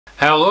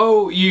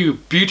Hello, you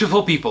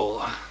beautiful people.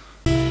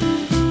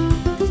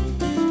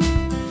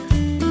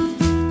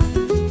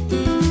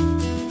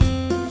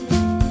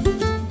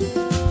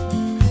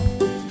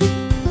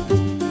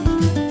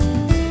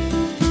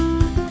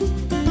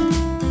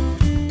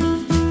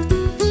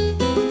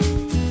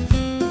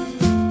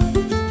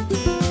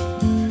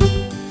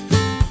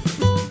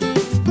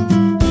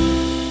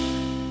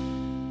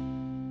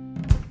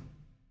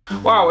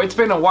 Wow, it's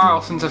been a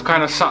while since I've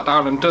kind of sat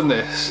down and done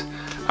this.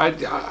 I'm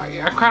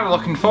kind of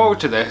looking forward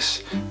to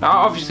this. Now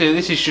obviously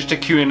this is just a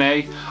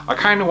Q&A. I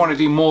kind of want to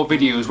do more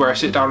videos where I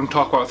sit down and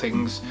talk about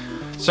things.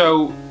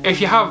 So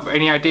if you have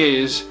any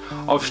ideas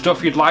of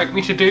stuff you'd like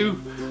me to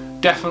do,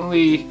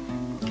 definitely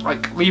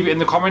leave it in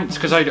the comments,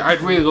 because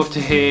I'd really love to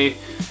hear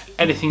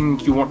anything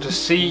you want to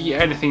see,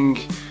 anything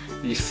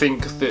you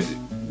think that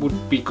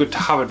would be good to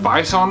have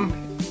advice on,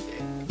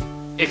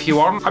 if you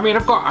want. I mean,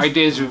 I've got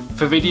ideas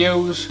for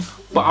videos,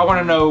 but I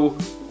want to know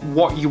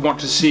what you want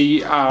to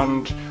see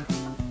and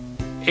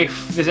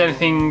if there's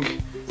anything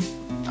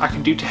I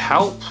can do to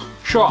help.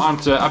 Short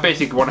answer, I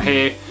basically want to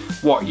hear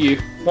what you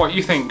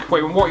think, what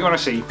you want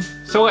to see.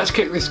 So let's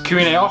kick this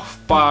Q&A off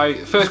by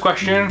first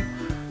question: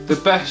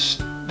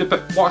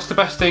 what's the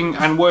best thing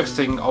and worst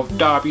thing of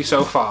Derby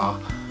so far?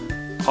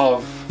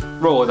 Of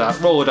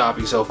roller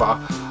derby so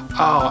far?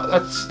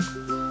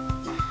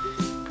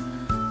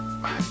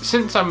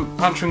 Since I'm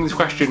answering this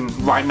question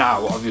right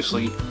now,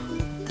 obviously,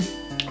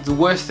 the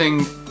worst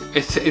thing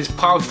is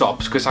plow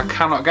stops, because I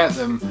cannot get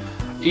them,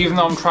 even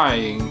though I'm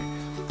trying.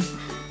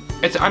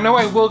 I know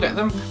I will get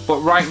them, but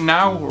right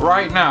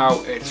now,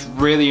 it's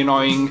really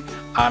annoying,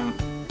 and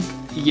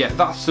yeah,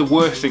 that's the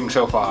worst thing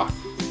so far.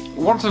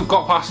 Once I've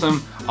got past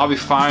them, I'll be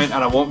fine,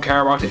 and I won't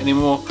care about it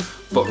anymore,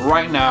 but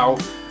right now,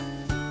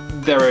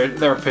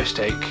 they're a piss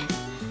take.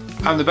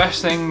 And the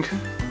best thing,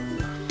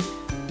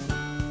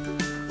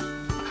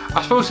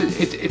 I suppose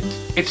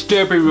it's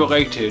Derby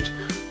related,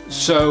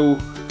 so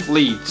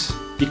Leeds,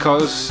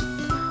 because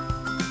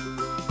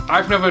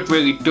I've never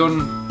really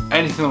done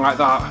anything like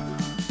that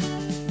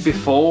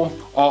before,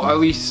 or at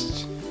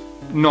least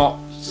not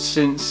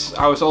since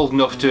I was old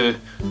enough to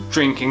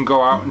drink and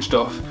go out and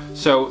stuff.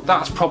 So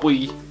that's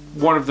probably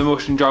one of the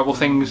most enjoyable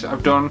things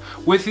I've done,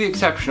 with the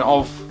exception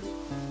of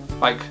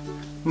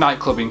night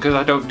clubbing, because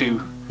I don't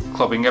do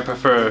clubbing. I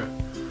prefer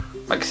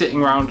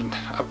sitting around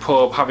a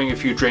pub having a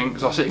few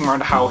drinks, or sitting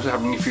around a house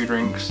having a few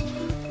drinks.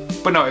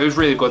 But no, it was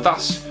really good.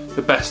 That's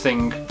the best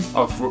thing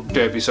of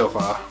Derby so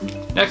far.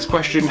 Next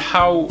question: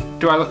 how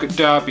do I look at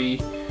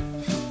Derby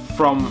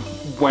from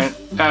when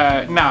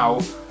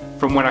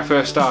I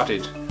first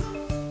started?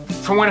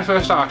 From when I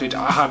first started,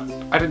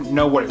 I didn't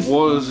know what it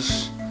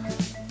was,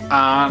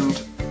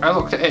 and I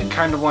looked at it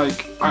kind of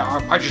like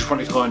I just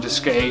wanted to learn to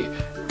skate.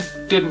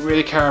 Didn't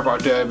really care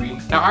about Derby.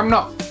 Now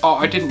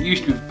I didn't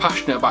used to be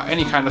passionate about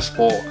any kind of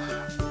sport.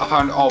 I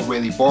found it all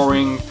really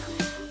boring.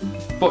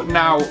 But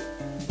now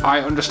I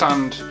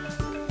understand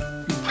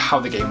how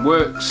the game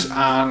works,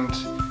 and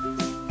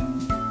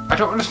I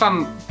don't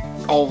understand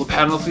all the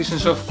penalties and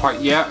stuff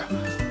quite yet,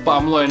 but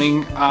I'm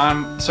learning.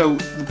 And so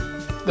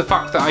the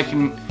fact that I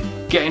can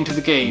get into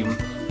the game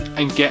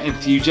and get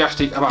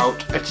enthusiastic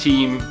about a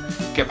team,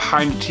 get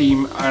behind a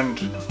team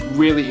and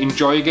really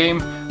enjoy a game,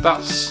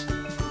 that's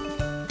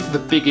the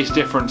biggest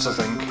difference, I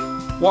think.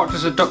 What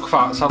does a duck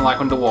fart sound like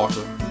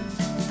underwater?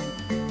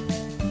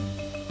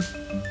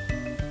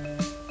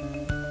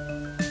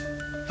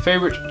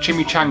 Favourite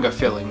chimichanga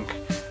filling?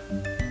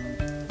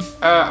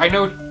 I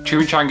know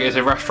chimichanga is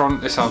a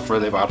restaurant. This sounds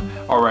really bad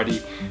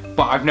already,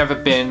 but I've never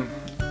been,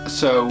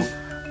 so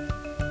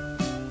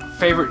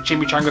favourite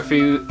chimichanga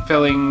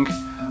filling?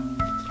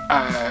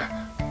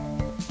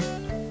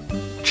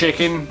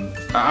 Chicken?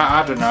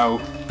 I don't know.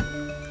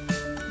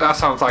 That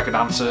sounds like an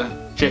answer.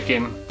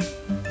 Chicken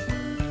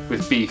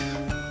with beef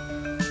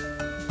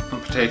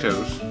and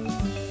potatoes.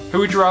 Who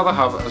would you rather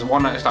have as a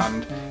one night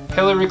stand?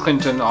 Hilary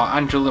Clinton or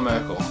Angela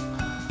Merkel?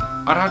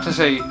 I'd have to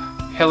say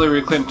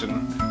Hilary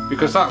Clinton,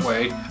 because that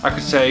way I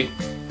could say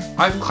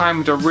I've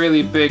climbed a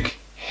really big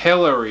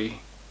Hillary.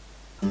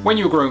 When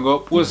you were growing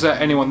up, was there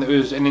anyone that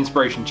was an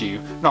inspiration to you?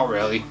 Not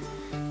really.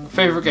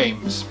 Favourite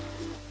games?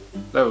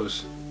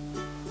 Those.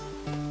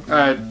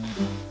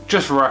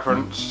 Just for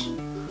reference: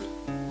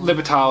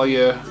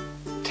 Libertalia,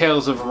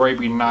 Tales of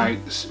Arabian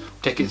Nights,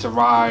 Ticket to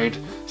Ride,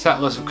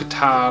 Settlers of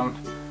Catan.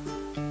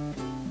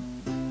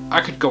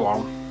 I could go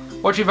on.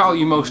 What do you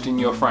value most in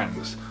your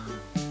friends?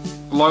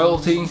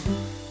 Loyalty,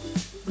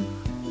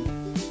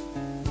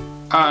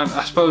 and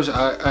I suppose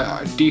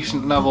a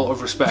decent level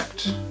of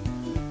respect.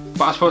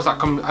 But I suppose that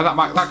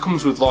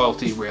comes with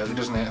loyalty, really,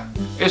 doesn't it?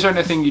 Is there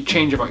anything you'd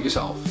change about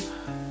yourself?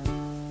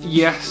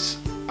 Yes,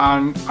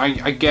 and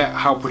I get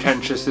how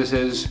pretentious this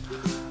is.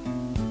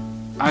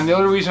 And the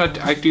only reason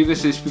I do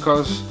this is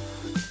because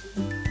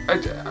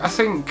I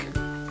think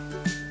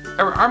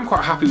I'm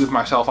quite happy with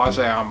myself as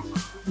I am.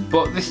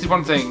 But this is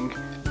one thing,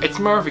 it's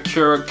more of a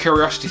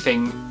curiosity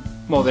thing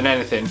more than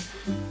anything.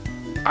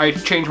 I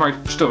change my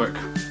stomach,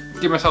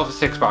 give myself a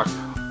six pack,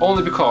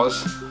 only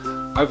because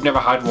I've never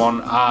had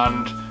one,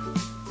 and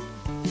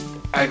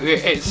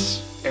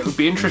it would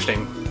be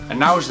interesting. And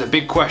now is the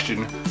big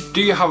question: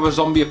 do you have a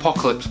zombie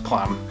apocalypse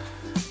plan?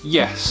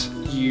 Yes,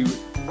 you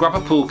grab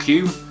a pool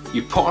cue,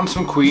 you put on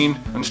some Queen,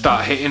 and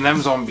start hitting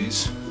them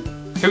zombies.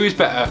 Who is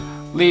better,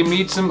 Liam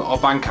Neeson or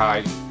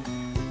Bankai?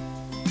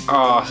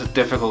 Oh, that's a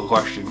difficult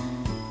question.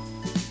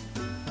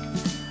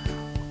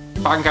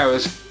 Bankai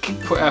was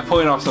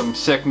pulling off some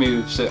sick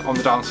moves on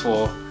the dance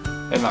floor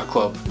in that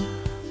club,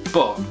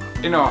 but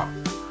you know what?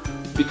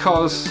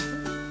 Because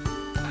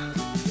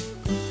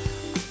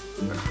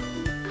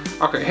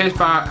okay, here's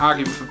my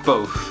argument for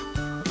both.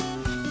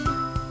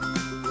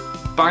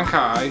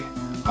 Bankai,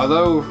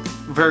 although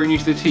very new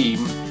to the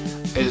team,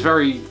 is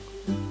very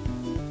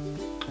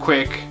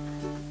quick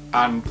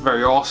and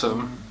very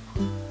awesome.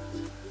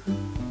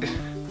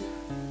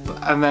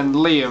 And then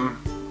Liam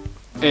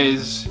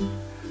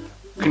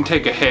can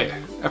take a hit,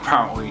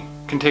 apparently.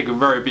 Can take a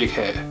very big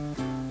hit.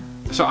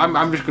 So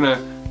I'm just gonna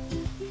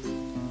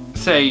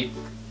say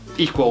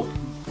equal.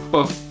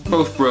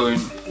 Both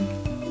brilliant.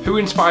 Who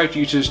inspired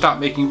you to start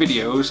making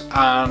videos,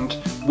 and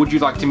would you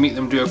like to meet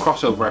them do a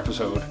crossover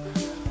episode?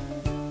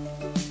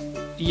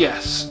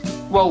 Yes.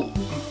 Well,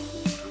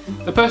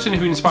 the person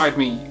who inspired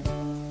me,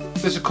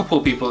 there's a couple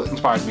of people that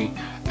inspired me.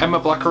 Emma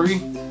Blackery,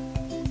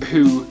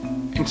 who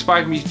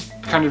inspired me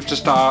kind of to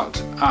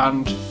start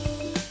and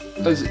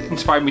has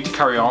inspired me to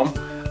carry on,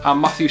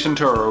 and Matthew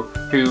Santoro,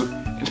 who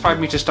inspired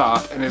me to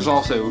start and has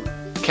also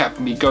kept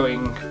me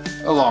going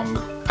along.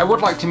 I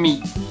would like to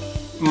meet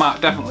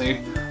Matt,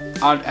 definitely,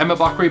 and Emma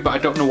Blackery, but I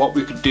don't know what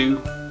we could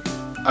do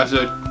as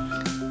a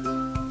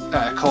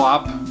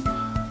collab.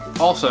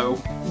 Also,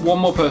 one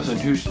more person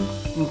who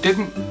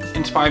didn't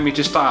inspire me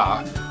to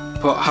start,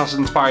 but has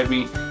inspired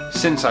me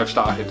since I've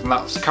started, and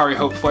that's Carrie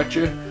Hope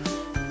Fletcher.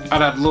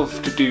 And I'd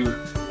love to do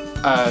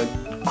a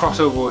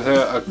crossover with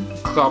her, a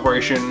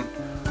collaboration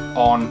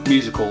on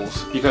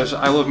musicals, because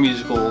I love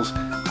musicals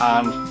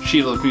and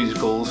she loves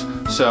musicals,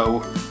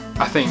 so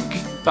I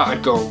think that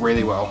would go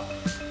really well.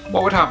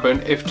 What would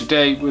happen if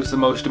today was the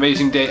most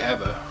amazing day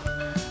ever?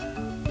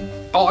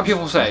 A lot of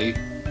people say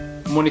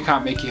money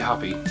can't make you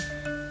happy.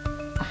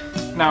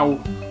 Now,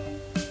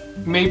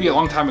 maybe a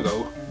long time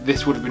ago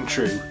this would have been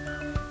true,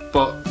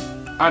 but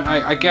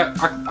I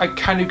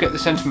kind of get the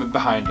sentiment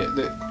behind it,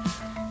 that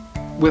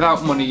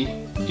without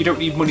money you don't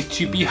need money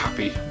to be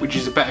happy, which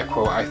is a better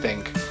quote, I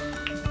think.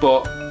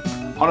 But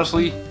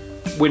honestly,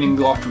 winning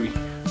the lottery,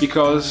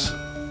 because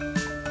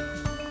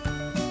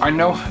I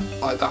know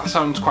like that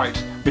sounds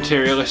quite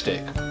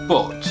materialistic,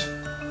 but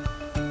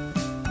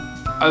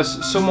as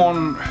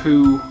someone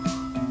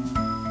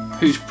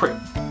who's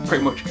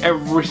pretty much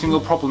every single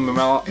problem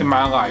in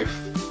my life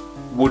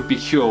would be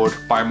cured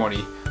by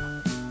money,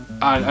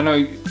 and I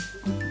know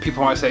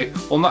people might say,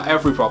 well, not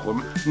every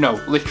problem. No,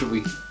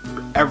 literally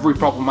every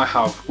problem I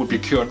have would be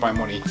cured by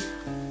money.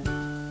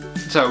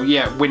 So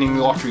yeah, winning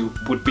the lottery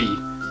would be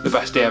the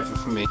best day ever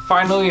for me.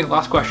 Finally,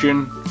 last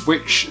question: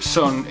 which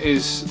son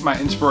is my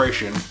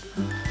inspiration?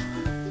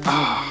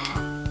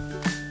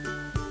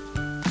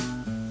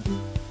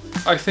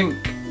 I think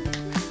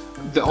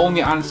the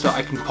only answer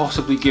I can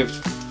possibly give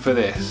for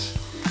this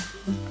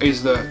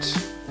is that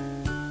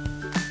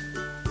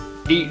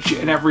each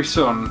and every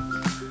son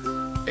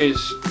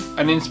is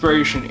an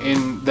inspiration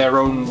in their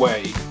own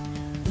way.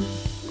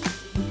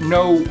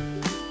 No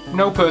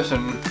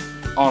person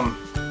on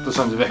the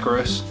Sons of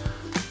Icarus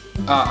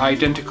are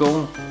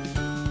identical,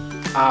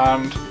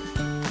 and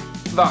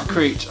that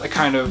creates a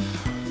kind of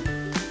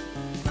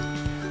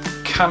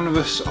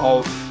canvas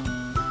of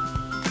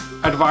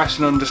advice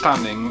and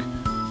understanding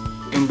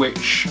in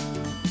which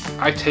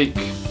I take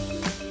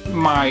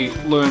my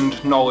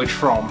learned knowledge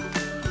from.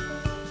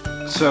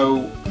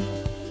 So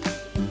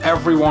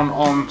everyone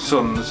on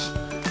Sons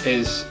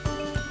is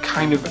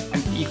kind of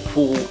an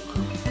equal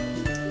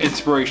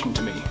inspiration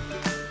to me.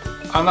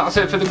 And that's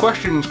it for the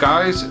questions,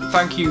 guys.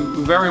 Thank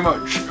you very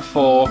much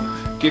for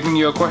giving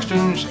your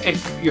questions.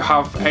 If you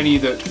have any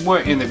that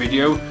weren't in the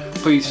video,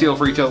 please feel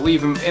free to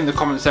leave them in the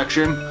comment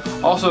section.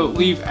 Also,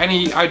 leave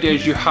any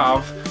ideas you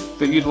have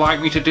that you'd like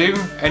me to do,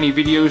 any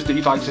videos that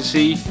you'd like to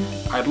see.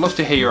 I'd love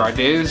to hear your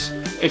ideas.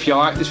 If you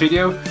like this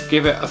video,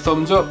 give it a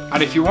thumbs up,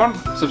 and if you want,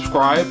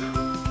 subscribe.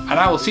 And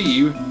I will see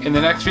you in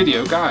the next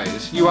video,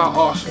 guys. You are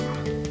awesome.